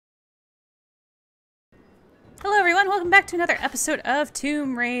everyone, welcome back to another episode of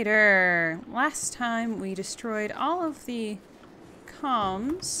Tomb Raider. Last time we destroyed all of the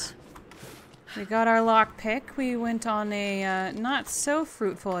comms. We got our lockpick. We went on a not so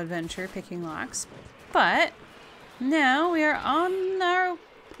fruitful adventure picking locks. But now we are on our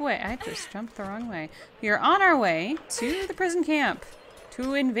way. I just jumped the wrong way. We are on our way to the prison camp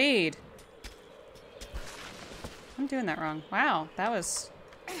to invade. I'm doing that wrong. Wow, that was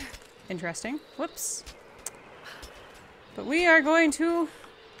interesting. Whoops. But we are going to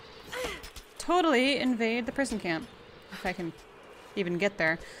totally invade the prison camp. If I can even get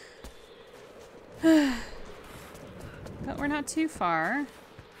there. But we're not too far.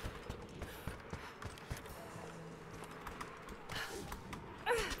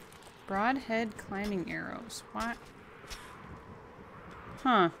 Broadhead climbing arrows. What?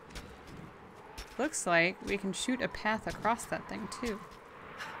 Huh. Looks like we can shoot a path across that thing too.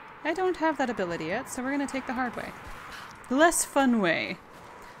 I don't have that ability yet, so we're gonna take the hard way. The less fun way,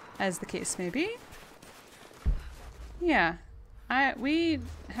 as the case may be. Yeah. We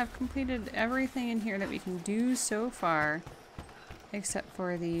have completed everything in here that we can do so far, except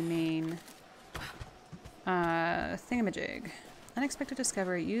for the main thingamajig. Unexpected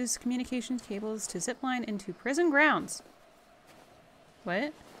discovery. Use communications cables to zipline into prison grounds.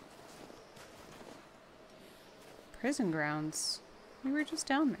 What? Prison grounds? We were just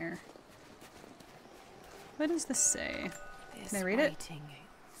down there. What does this say? Can I read it? Writing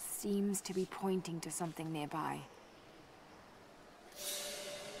seems to be pointing to something nearby.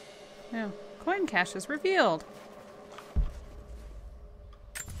 No. Coin caches revealed.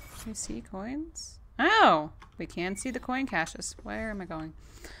 Can you see coins? Oh! We can see the coin caches. Where am I going?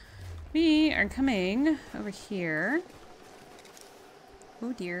 We are coming over here.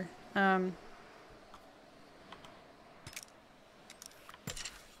 Oh dear.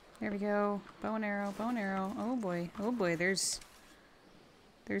 There we go. Bow and arrow, bow and arrow. Oh boy, there's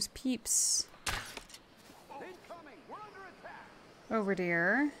peeps. Over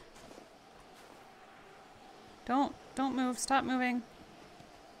there. Don't move, stop moving.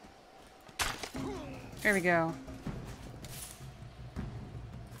 There we go.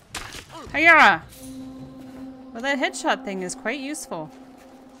 Hiya! Well, that headshot thing is quite useful,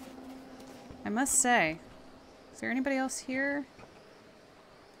 I must say. Is there anybody else here?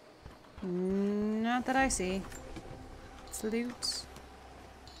 Not that I see. Let's loot.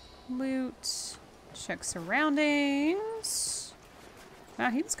 Loot. Check surroundings.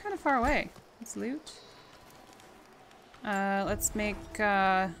 Wow, he was kind of far away. Let's loot. Let's make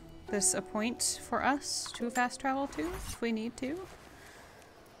this a point for us to fast travel to if we need to.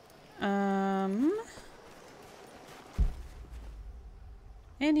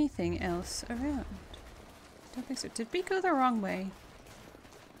 Anything else around? Don't think so. Did we go the wrong way?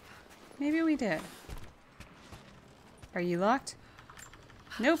 Maybe we did. Are you locked?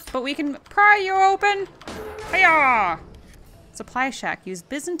 Nope, but we can pry you open! Hiya! Supply shack. Use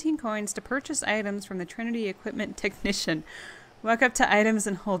Byzantine coins to purchase items from the Trinity equipment technician. Walk up to items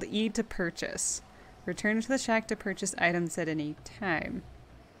and hold E to purchase. Return to the shack to purchase items at any time.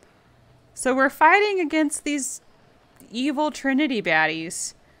 So we're fighting against these evil Trinity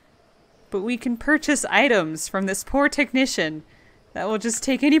baddies. But we can purchase items from this poor technician that will just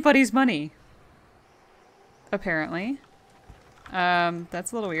take anybody's money. Apparently.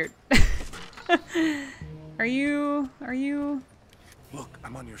 That's a little weird. Are you... Look,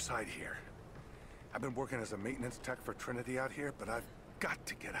 I'm on your side here. I've been working as a maintenance tech for Trinity out here, but I've got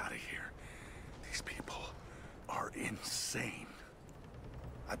to get out of here. These people are insane.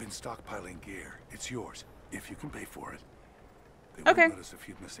 I've been stockpiling gear. It's yours, if you can pay for it. They won't notice a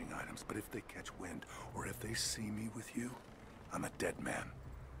few missing items, but if they catch wind, or if they see me with you, I'm a dead man.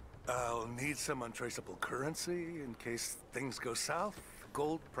 I'll need some untraceable currency in case things go south.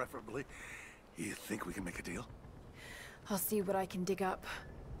 Gold, preferably. You think we can make a deal? I'll see what I can dig up.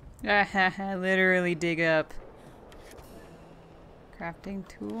 Literally dig up. Crafting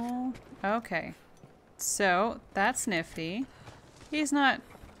tool. Okay. So, that's nifty. He's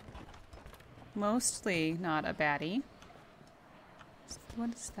mostly not a baddie.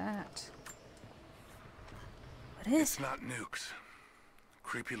 What is that? What is It's not nukes.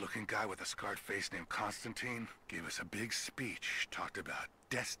 Creepy looking guy with a scarred face named Constantine gave us a big speech, talked about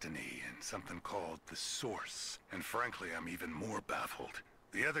destiny and something called the Source. And frankly, I'm even more baffled.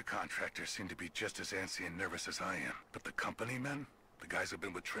 The other contractors seem to be just as antsy and nervous as I am. But the company men, the guys who've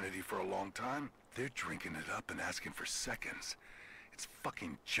been with Trinity for a long time, they're drinking it up and asking for seconds. It's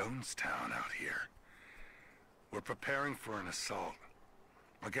fucking Jonestown out here. We're preparing for an assault.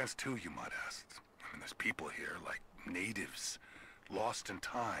 Against who, you might ask? I mean, there's people here, like natives, lost in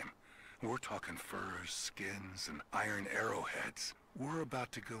time, We're talking furs, skins, and iron arrowheads. We're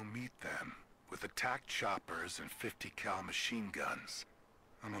about to go meet them with attack choppers and 50 cal machine guns.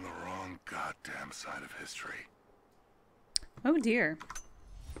 I'm on the wrong goddamn side of history. Oh dear.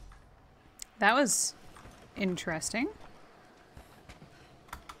 That was interesting.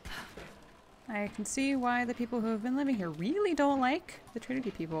 I can see why the people who have been living here really don't like the Trinity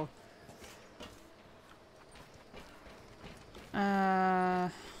people.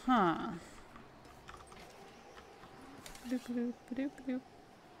 Huh.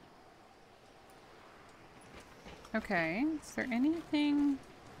 Okay, is there anything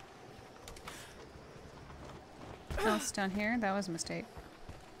else down here? That was a mistake.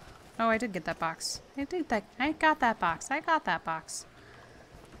 Oh, I did get that box. I got that box. I got that box.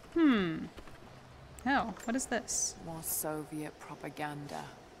 Oh, what is this? More Soviet propaganda.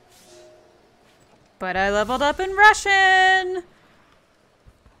 But I leveled up in Russian!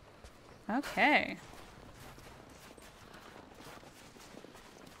 Okay.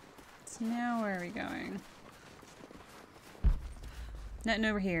 So now where are we going? Nothing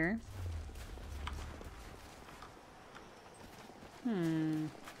over here.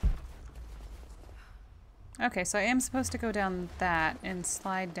 Okay, so I am supposed to go down that and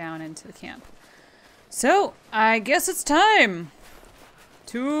slide down into the camp. So, I guess it's time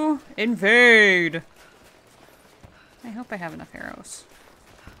to invade. I hope I have enough arrows.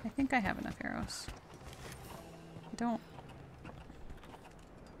 I think I have enough arrows. I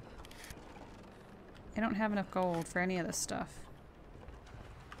don't have enough gold for any of this stuff.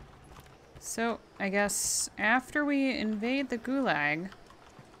 So, I guess after we invade the Gulag,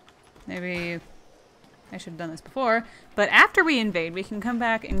 maybe I should have done this before, but after we invade, we can come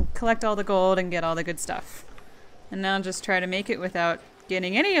back and collect all the gold and get all the good stuff. And now just try to make it without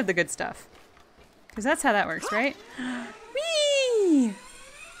getting any of the good stuff. Because that's how that works, right? Whee!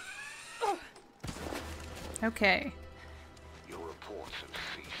 Okay. Your reports have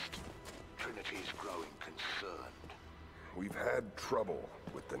ceased. Trinity's growing concerned. We've had trouble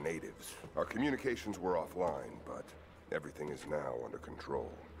with the natives. Our communications were offline, but everything is now under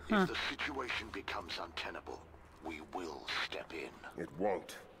control. If the situation becomes untenable, we will step in. It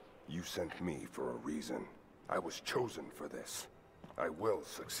won't. You sent me for a reason. I was chosen for this. I will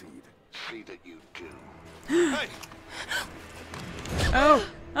succeed. See that you do. Hey! Oh!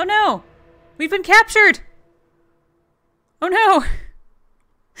 Oh no! We've been captured! Oh no!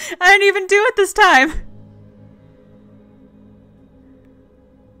 I didn't even do it this time!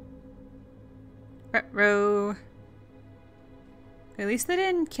 Ruh-roh. At least they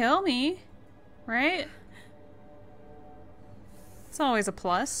didn't kill me, right? It's always a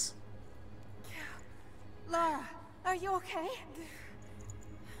plus. Lara, are you okay?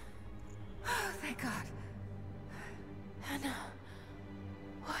 Oh, thank God. Anna,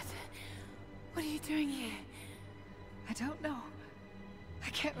 what are you doing here? I don't know. I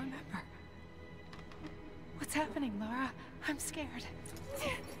can't remember. What's happening, Lara? I'm scared.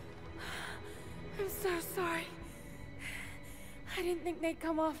 I'm so sorry. I didn't think they'd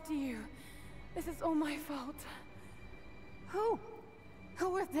come after you. This is all my fault. Who?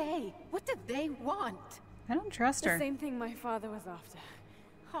 Who are they? What did they want? I don't trust her. The same thing my father was after.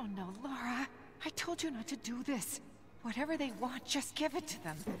 Oh no, Lara. I told you not to do this. Whatever they want, just give it to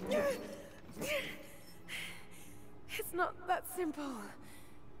them. It's not that simple.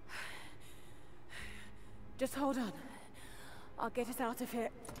 Just hold on. I'll get us out of here.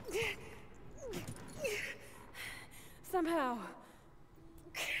 Somehow.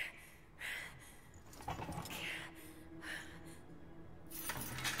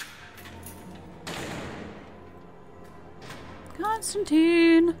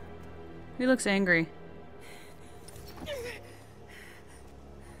 Constantine! He looks angry.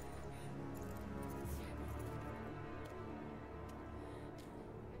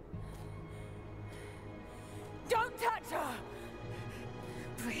 Don't touch her!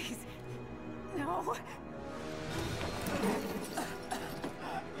 Please. No.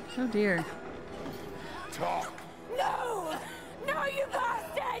 Oh dear. Talk! No! No, you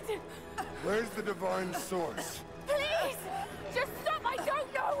bastard! Where's the divine source? Please! Just stop! I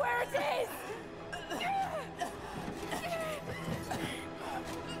don't know where it is!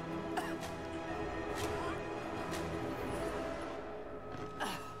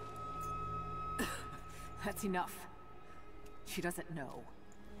 That's enough. She doesn't know.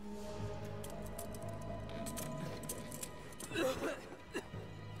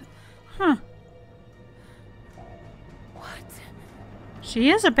 Huh. What? She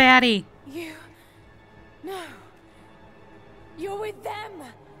is a baddie. You... No. You're with them!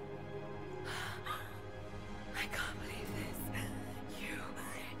 I can't believe this.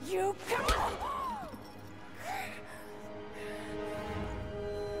 You come.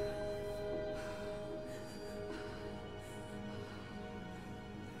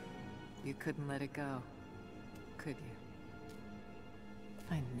 You couldn't let it go, could you?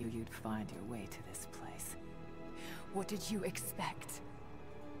 I knew you'd find your way to this place. What did you expect?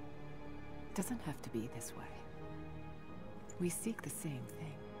 It doesn't have to be this way. We seek the same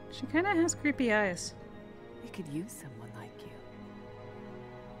thing. She kind of has creepy eyes. We could use someone like you.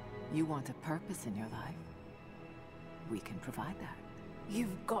 You want a purpose in your life? We can provide that.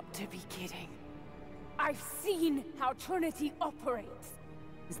 You've got to be kidding. I've seen how Trinity operates.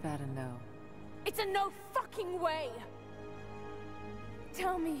 Is that a no? It's a no fucking way!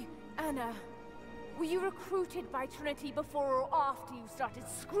 Tell me, Anna, were you recruited by Trinity before or after you started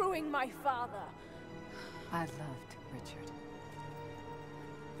screwing my father? I loved Richard.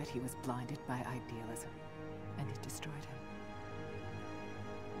 But he was blinded by idealism, and it destroyed him.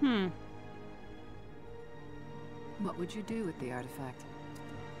 What would you do with the artifact?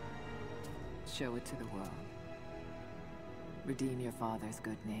 Show it to the world. Redeem your father's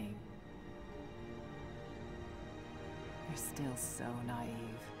good name. You're still so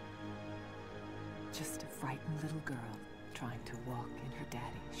naive. Just a frightened little girl trying to walk in her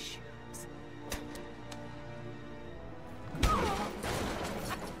daddy's shoes.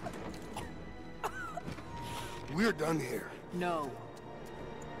 We're done here. No.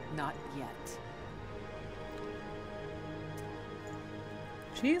 Not yet.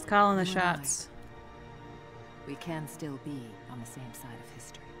 She's calling the You and I. shots. We can still be on the same side of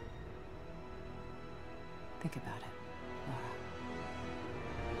history. Think about it, Laura.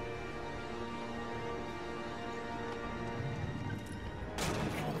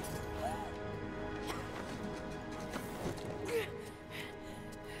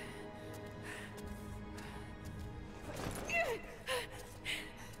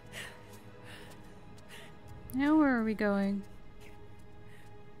 Now where are we going?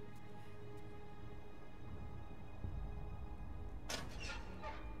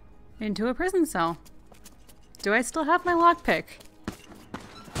 Into a prison cell. Do I still have my lockpick?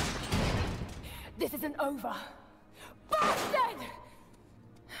 This isn't over. Bastard!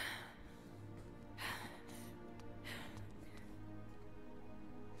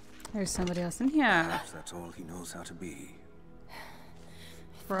 There's somebody else in here. Perhaps that's all he knows how to be.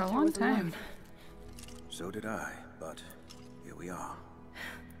 For a long time. So did I, but here we are.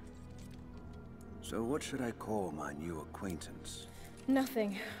 So what should I call my new acquaintance?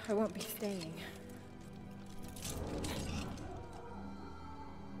 Nothing. I won't be staying.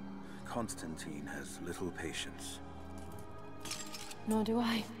 Constantine has little patience. Nor do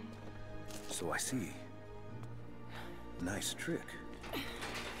I. So I see. Nice trick.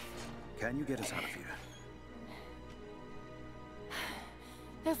 Can you get us out of here?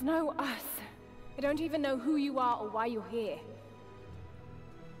 There's no us. I don't even know who you are or why you're here.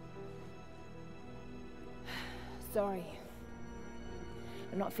 Sorry.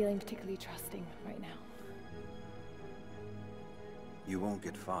 I'm not feeling particularly trusting right now. You won't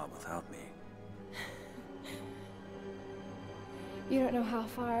get far without me. You don't know how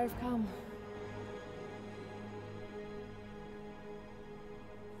far I've come.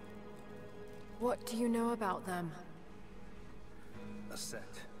 What do you know about them? A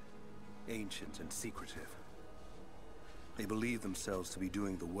sect. Ancient and secretive. They believe themselves to be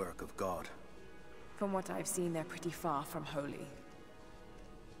doing the work of God. From what I've seen, they're pretty far from holy.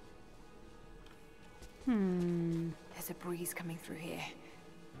 There's a breeze coming through here.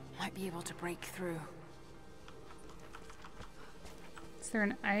 Might be able to break through. Is there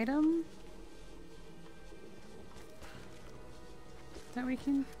an item that we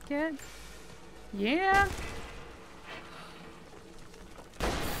can get? Yeah.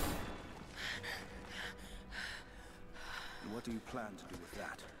 And what do you plan to do with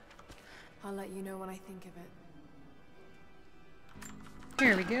that? I'll let you know when I think of it.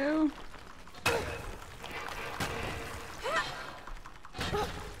 Here we go.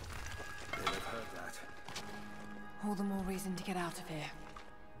 They'd have heard that. All the more reason to get out of here.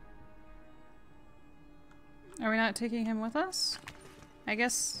 Are we not taking him with us? I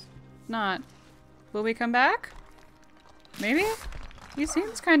guess not. Will we come back? Maybe? He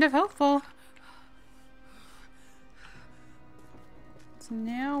seems kind of helpful. So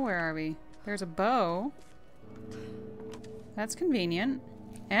now where are we? There's a bow. That's convenient.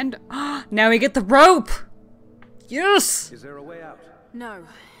 And now we get the rope! Yes! Is there a way out? No,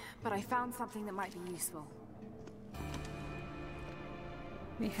 but I found something that might be useful.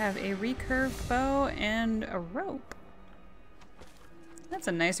 We have a recurved bow and a rope. That's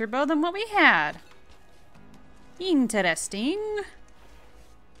a nicer bow than what we had. Interesting.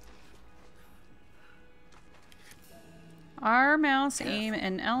 R mouse Careful. aim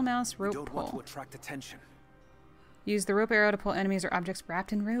and L mouse We rope don't want to pull. attract attention. Use the rope arrow to pull enemies or objects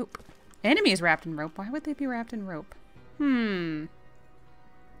wrapped in rope. Enemies wrapped in rope? Why would they be wrapped in rope? Hmm.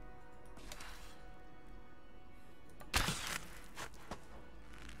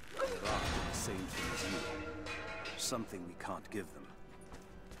 They're after the same thing as you. Something we can't give them.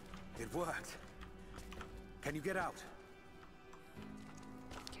 It worked. Can you get out?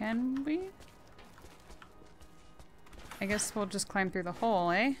 Can we? I guess we'll just climb through the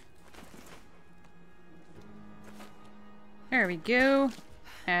hole, eh? There we go.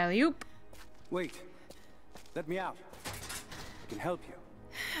 Alley-oop. Wait. Let me out. I can help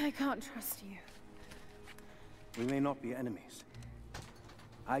you. I can't trust you. We may not be enemies.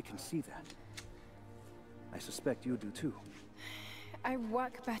 I can see that. I suspect you do too. I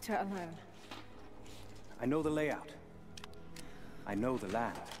work better alone. I know the layout. I know the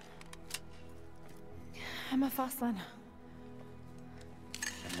land. I'm a fast learner.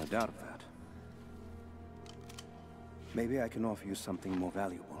 No doubt of that. Maybe I can offer you something more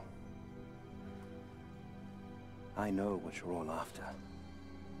valuable. I know what you're all after.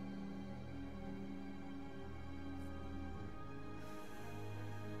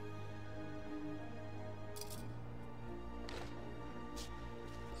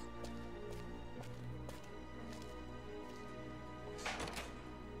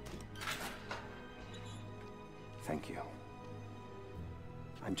 Thank you.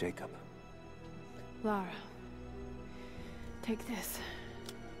 I'm Jacob. Lara. Take this.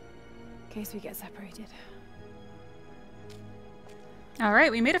 In case we get separated.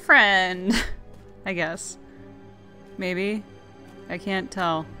 Alright, we made a friend. I guess. Maybe. I can't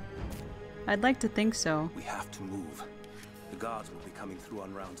tell. I'd like to think so. We have to move. The guards will be coming through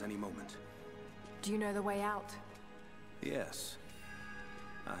on rounds any moment. Do you know the way out? Yes.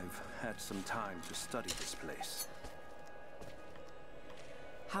 I've had some time to study this place.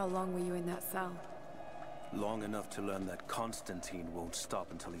 How long were you in that cell? Long enough to learn that Constantine won't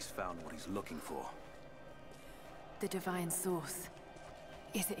stop until he's found what he's looking for. The divine source.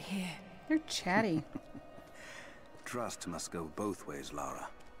 Is it here? They're chatty. Trust must go both ways, Lara.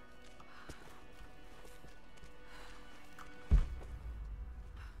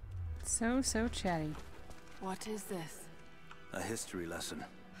 So chatty. What is this? A history lesson.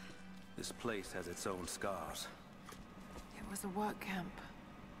 This place has its own scars. It was a work camp.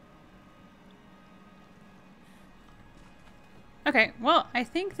 Okay, well, I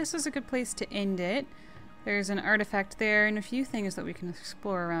think this is a good place to end it. There's an artifact there and a few things that we can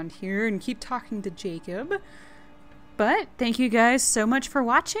explore around here and keep talking to Jacob. But thank you guys so much for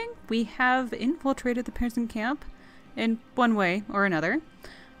watching. We have infiltrated the prison camp in one way or another.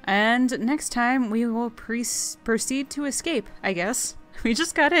 And next time we will proceed to escape, I guess. We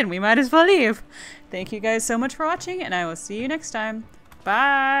just got in. We might as well leave. Thank you guys so much for watching, and I will see you next time.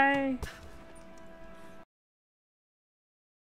 Bye!